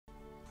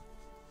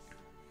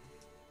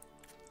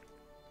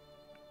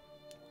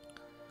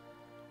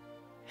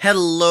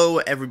Hello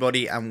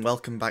everybody and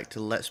welcome back to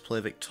Let's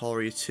Play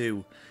Victoria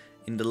 2.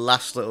 In the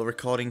last little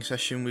recording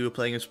session we were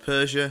playing as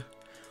Persia.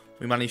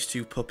 We managed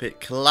to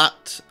puppet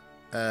Kalat,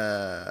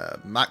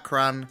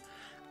 Makran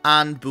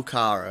and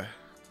Bukhara.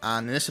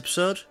 And in this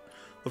episode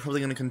we're probably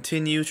going to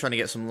continue trying to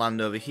get some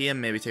land over here,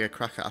 maybe take a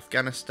crack at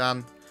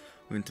Afghanistan,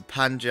 move into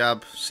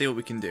Punjab, see what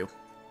we can do.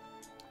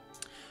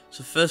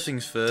 So first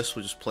things first,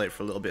 we'll just play it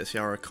for a little bit, see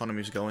how our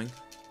economy's going.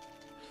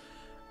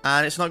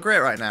 And it's not great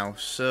right now,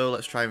 so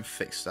let's try and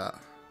fix that.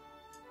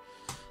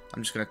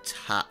 I'm just going to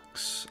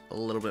tax a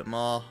little bit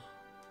more.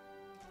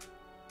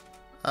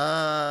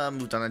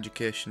 Move down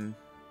education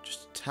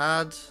just a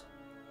tad.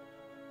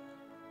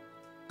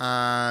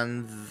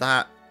 And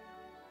that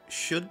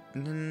should...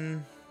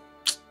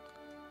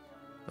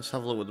 let's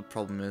have a look what the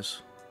problem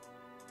is.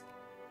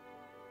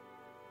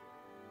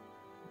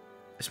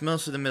 It's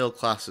mostly the middle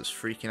class that's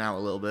freaking out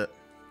a little bit.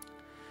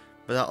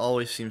 But that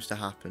always seems to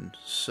happen.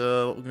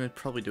 So what we're going to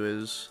probably do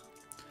is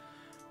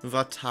move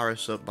our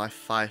tariffs up by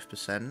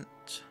 5%.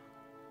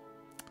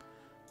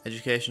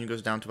 Education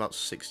goes down to about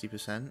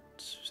 60%,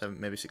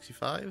 maybe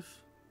 65%.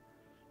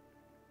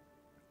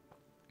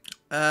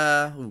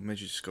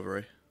 Major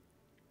discovery.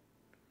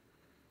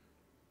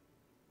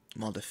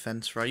 More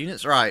defense for our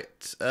units.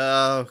 Right.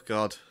 Oh,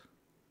 God.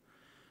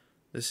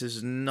 This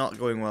is not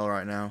going well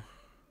right now.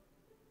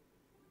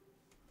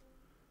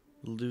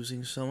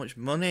 Losing so much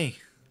money.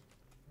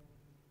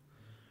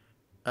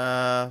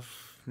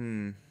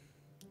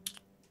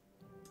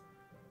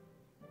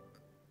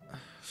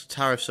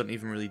 Tariffs don't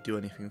even really do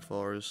anything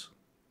for us.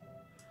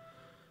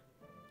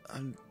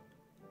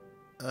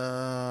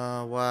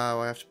 Wow,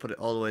 I have to put it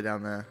all the way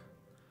down there.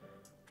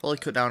 Probably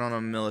cut down on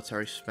our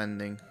military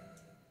spending.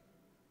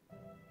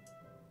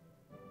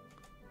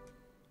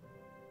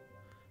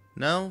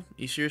 No?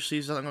 You seriously,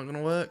 is that not going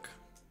to work?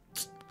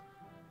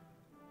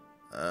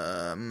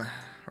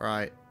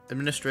 Right.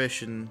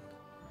 Administration.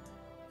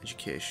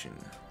 Education.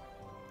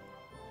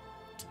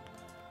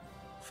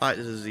 Fight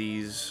the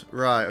disease.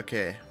 Right,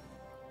 okay.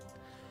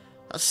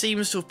 That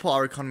seems to have put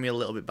our economy a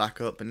little bit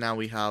back up, but now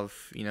we have,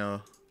 you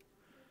know,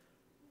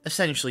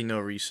 essentially no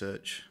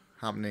research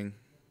happening.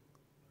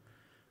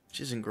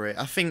 Which isn't great.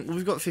 I think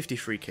we've got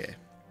 53k.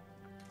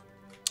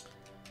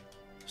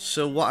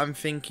 So what I'm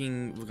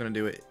thinking we're going to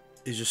do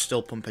is just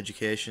still pump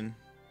education,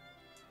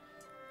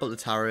 up the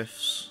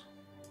tariffs,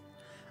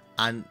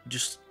 and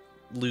just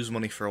lose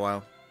money for a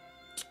while.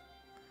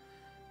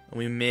 And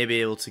we may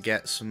be able to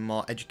get some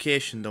more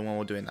education done while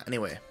we're doing that.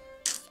 Anyway.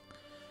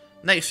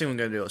 Next thing we're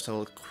going to do, let's have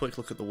a quick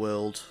look at the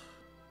world.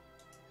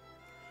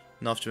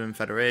 North German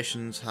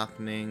Federation's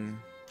happening.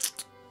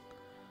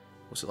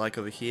 What's it like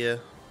over here?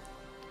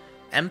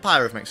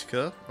 Empire of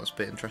Mexico, that's a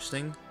bit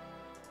interesting.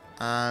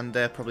 And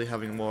they're probably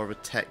having more of a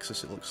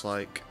Texas, it looks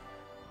like.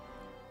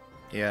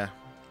 Yeah.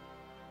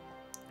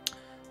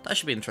 That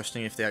should be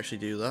interesting if they actually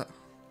do that.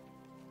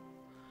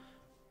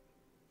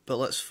 But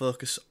let's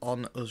focus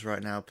on us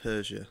right now,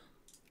 Persia.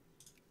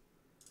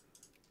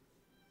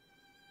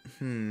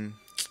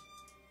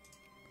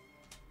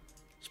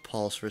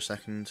 Pause for a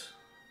second.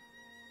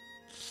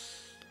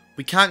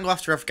 We can't go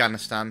after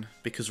Afghanistan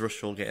because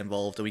Russia will get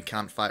involved and we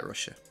can't fight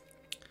Russia.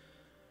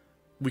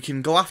 We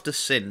can go after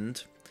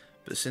Sindh,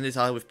 but Sindh is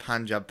allied with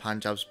Punjab.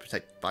 Punjab's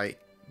protected by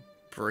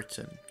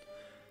Britain.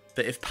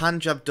 But if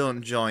Punjab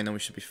don't join, then we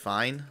should be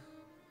fine.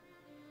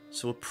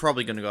 So we're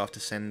probably going to go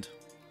after Sindh.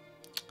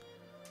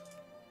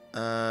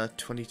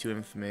 22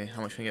 infamy.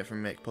 How much can we get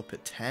from Make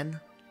Puppet? 10?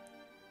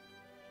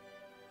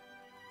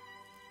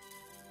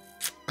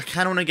 I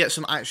kind of want to get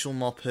some actual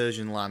more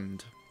Persian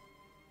land.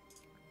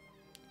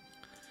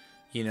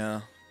 You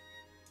know.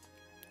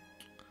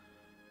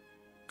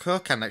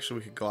 Kokand actually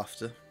we could go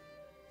after.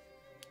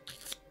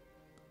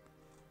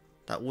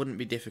 That wouldn't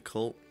be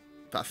difficult.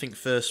 But I think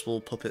first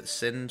we'll puppet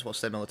Sindh. What's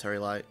their military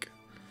like?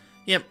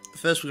 Yep,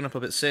 first we're going to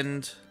puppet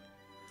Sindh.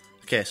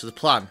 Okay, so the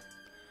plan.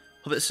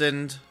 Puppet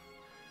Sindh.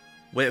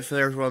 Wait for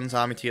everyone's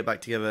army to get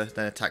back together.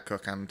 Then attack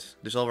Kokand.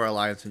 Dissolve our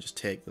alliance and just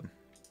take them.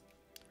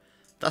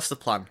 That's the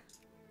plan.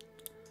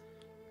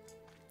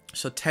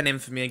 So 10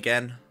 infamy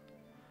again.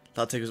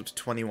 That'll take us up to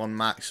 21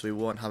 max, so we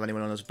won't have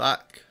anyone on us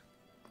back.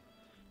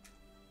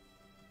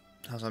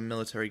 How's our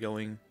military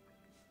going?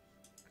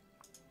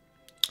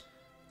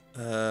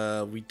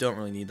 We don't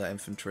really need that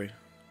infantry.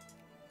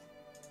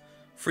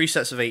 3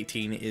 sets of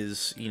 18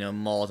 is, you know,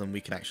 more than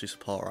we can actually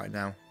support right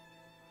now.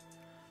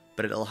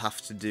 But it'll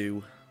have to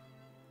do.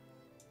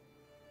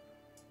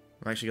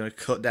 I'm actually going to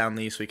cut down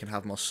these so we can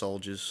have more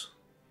soldiers.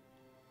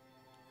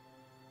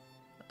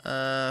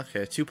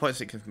 Okay,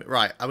 2.6.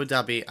 Right, Abu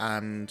Dhabi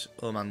and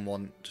Oman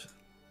want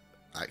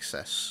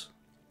access.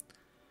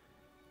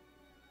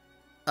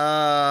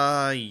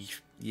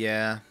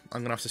 Yeah,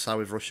 I'm gonna have to side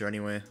with Russia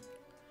anyway.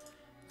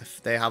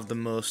 If they have the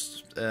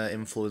most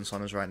influence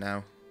on us right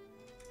now.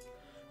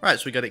 Right,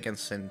 so we got it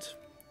against Sindh.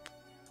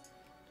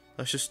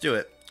 Let's just do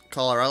it.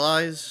 Call our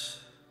allies.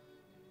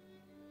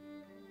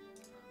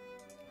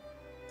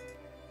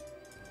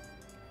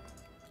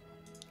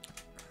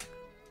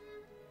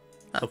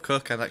 Oh,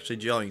 Kokand actually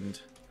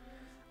joined.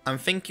 I'm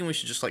thinking we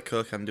should just let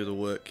Kokand do the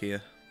work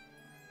here.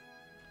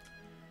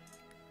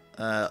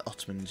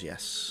 Ottomans,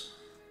 yes.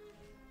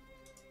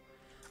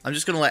 I'm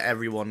just going to let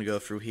everyone go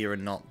through here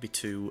and not be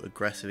too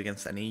aggressive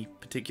against any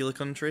particular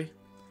country.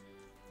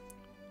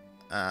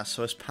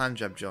 So has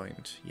Punjab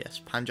joined? Yes,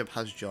 Punjab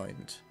has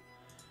joined.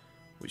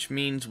 Which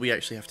means we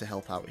actually have to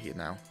help out here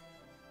now.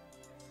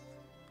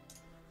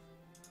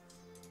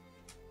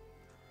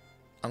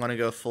 I'm going to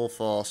go full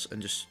force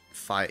and just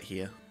fight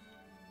here.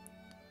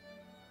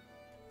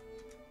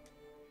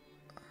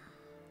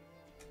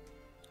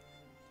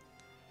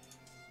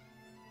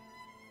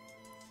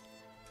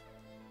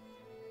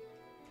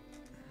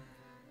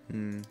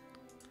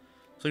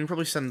 So we can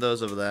probably send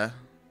those over there.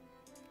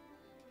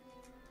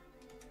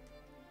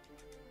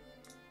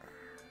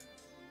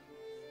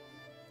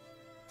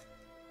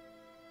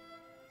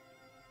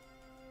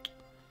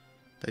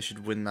 They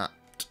should win that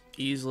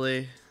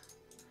easily.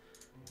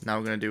 Now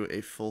we're going to do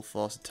a full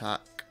force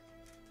attack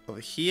over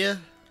here.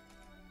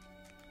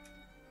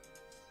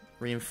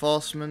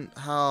 Reinforcement.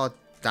 Oh,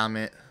 damn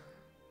it.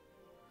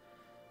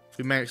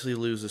 We may actually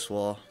lose this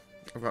war.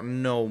 I've got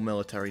no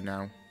military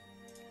now.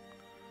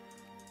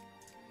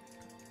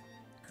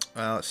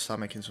 Let's start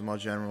making some more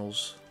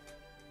generals.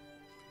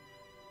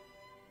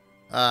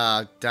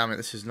 Ah, damn it,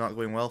 this is not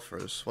going well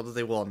for us. What do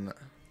they want?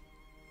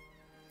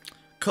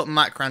 Cut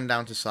Makran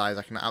down to size,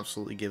 I can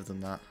absolutely give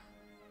them that.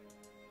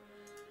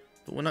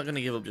 But we're not going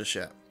to give up just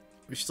yet.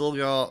 We've still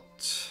got...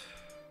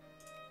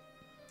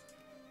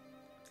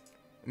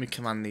 Let me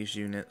command these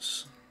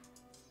units.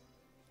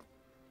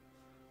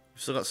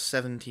 We've still got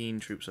 17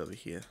 troops over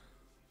here.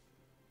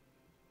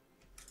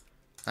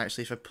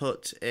 Actually, if I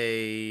put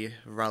a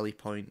rally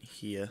point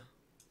here,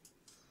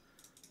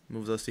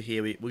 move those to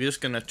here, we're just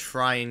going to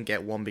try and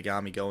get one big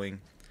army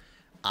going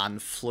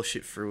and flush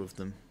it through with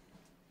them.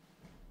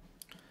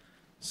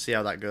 See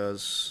how that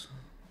goes.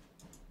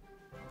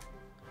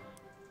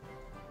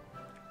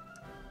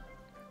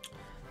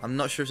 I'm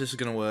not sure if this is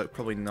going to work,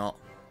 probably not.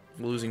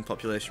 We're losing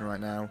population right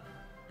now.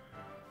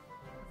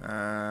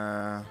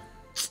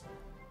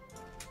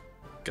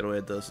 Gotta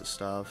aid those that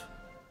starve.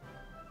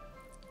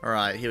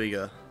 Alright, here we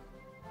go.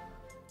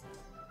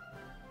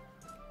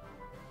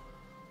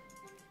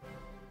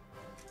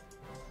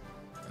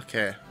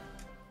 Okay.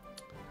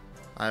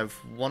 I have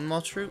one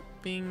more troop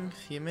being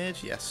here made,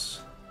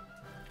 yes.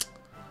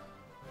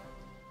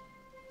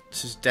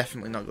 This is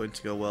definitely not going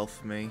to go well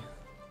for me.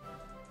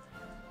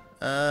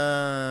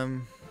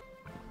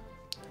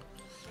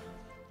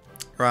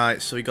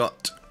 Right, so we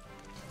got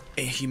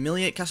a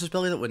Humiliate Casus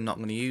Belli that we're not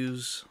going to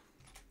use.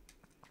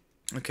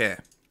 Okay.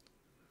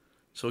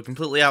 So we're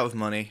completely out of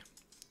money.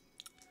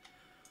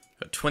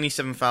 Got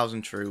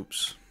 27,000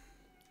 troops.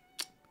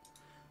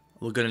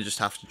 We're going to just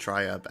have to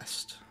try our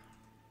best.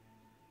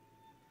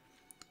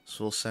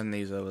 So we'll send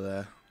these over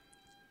there.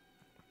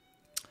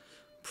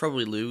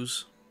 Probably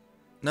lose.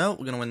 No, we're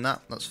going to win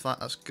that. That's fine.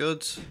 That's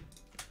good.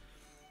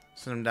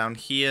 Send them down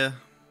here.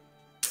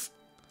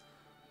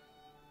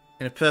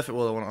 In a perfect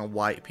world, I want a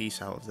white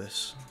peace out of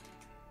this.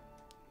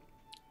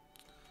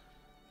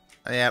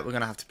 Yeah, we're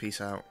going to have to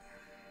peace out.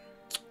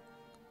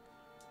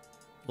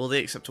 Will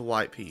they accept a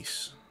white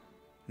peace?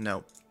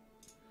 No.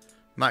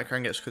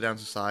 Makran gets cut down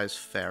to size.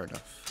 Fair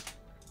enough.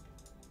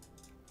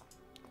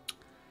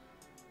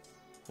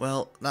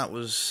 Well, that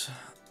was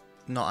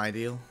not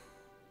ideal.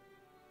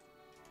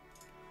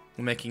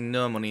 We're making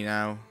no money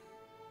now.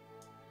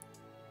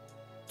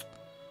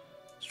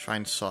 Let's try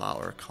and sort out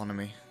our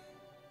economy.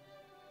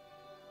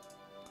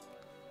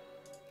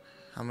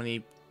 How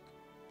many...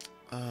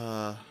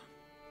 It's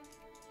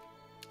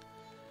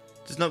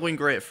not going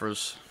great for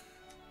us.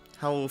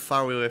 How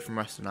far are we away from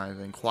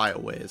westernizing? Quite a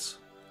ways.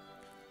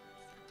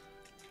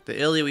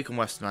 The earlier we can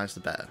westernize, the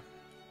better.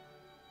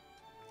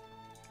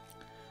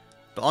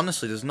 But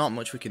honestly, there's not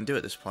much we can do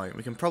at this point.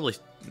 We can probably...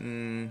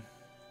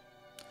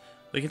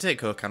 we can take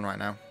Kokand right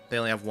now. They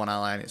only have one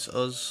ally and it's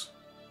us.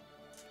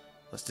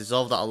 Let's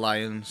dissolve that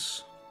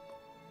alliance.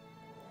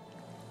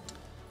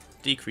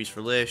 Decrease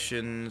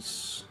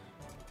relations.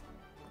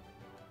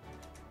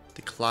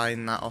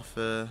 Decline that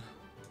offer.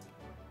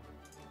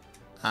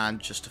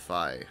 And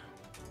justify.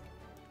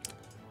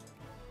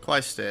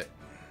 Quiet state.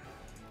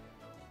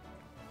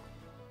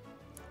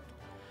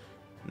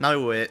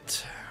 Now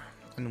wait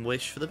and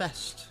wish for the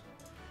best.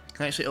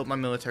 Can I actually up my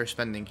military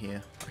spending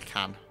here? I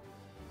can.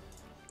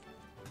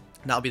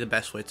 That'll be the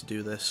best way to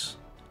do this.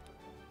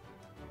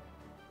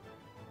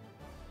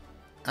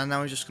 And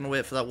now we're just going to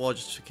wait for that war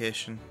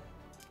justification.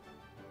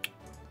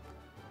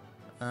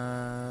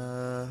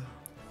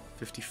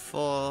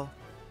 54.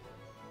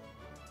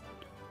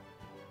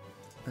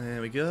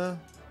 There we go.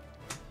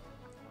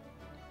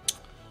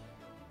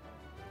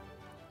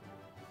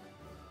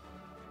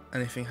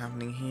 Anything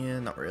happening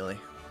here? Not really.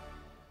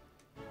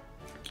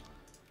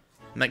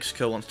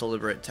 Mexico wants to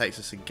liberate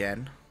Texas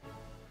again.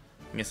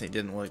 I'm guessing it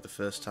didn't work the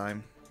first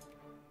time.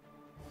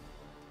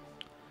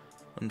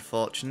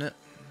 Unfortunate.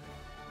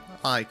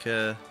 I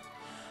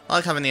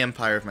like having the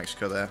Empire of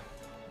Mexico there.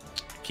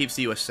 Keeps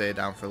the USA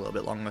down for a little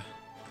bit longer.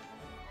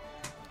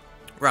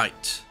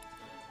 Right.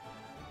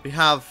 We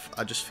have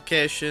our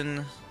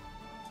justification,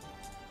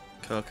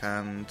 coke,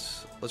 and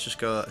let's just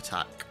go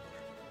attack.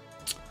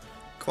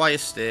 Quiet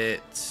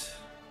state.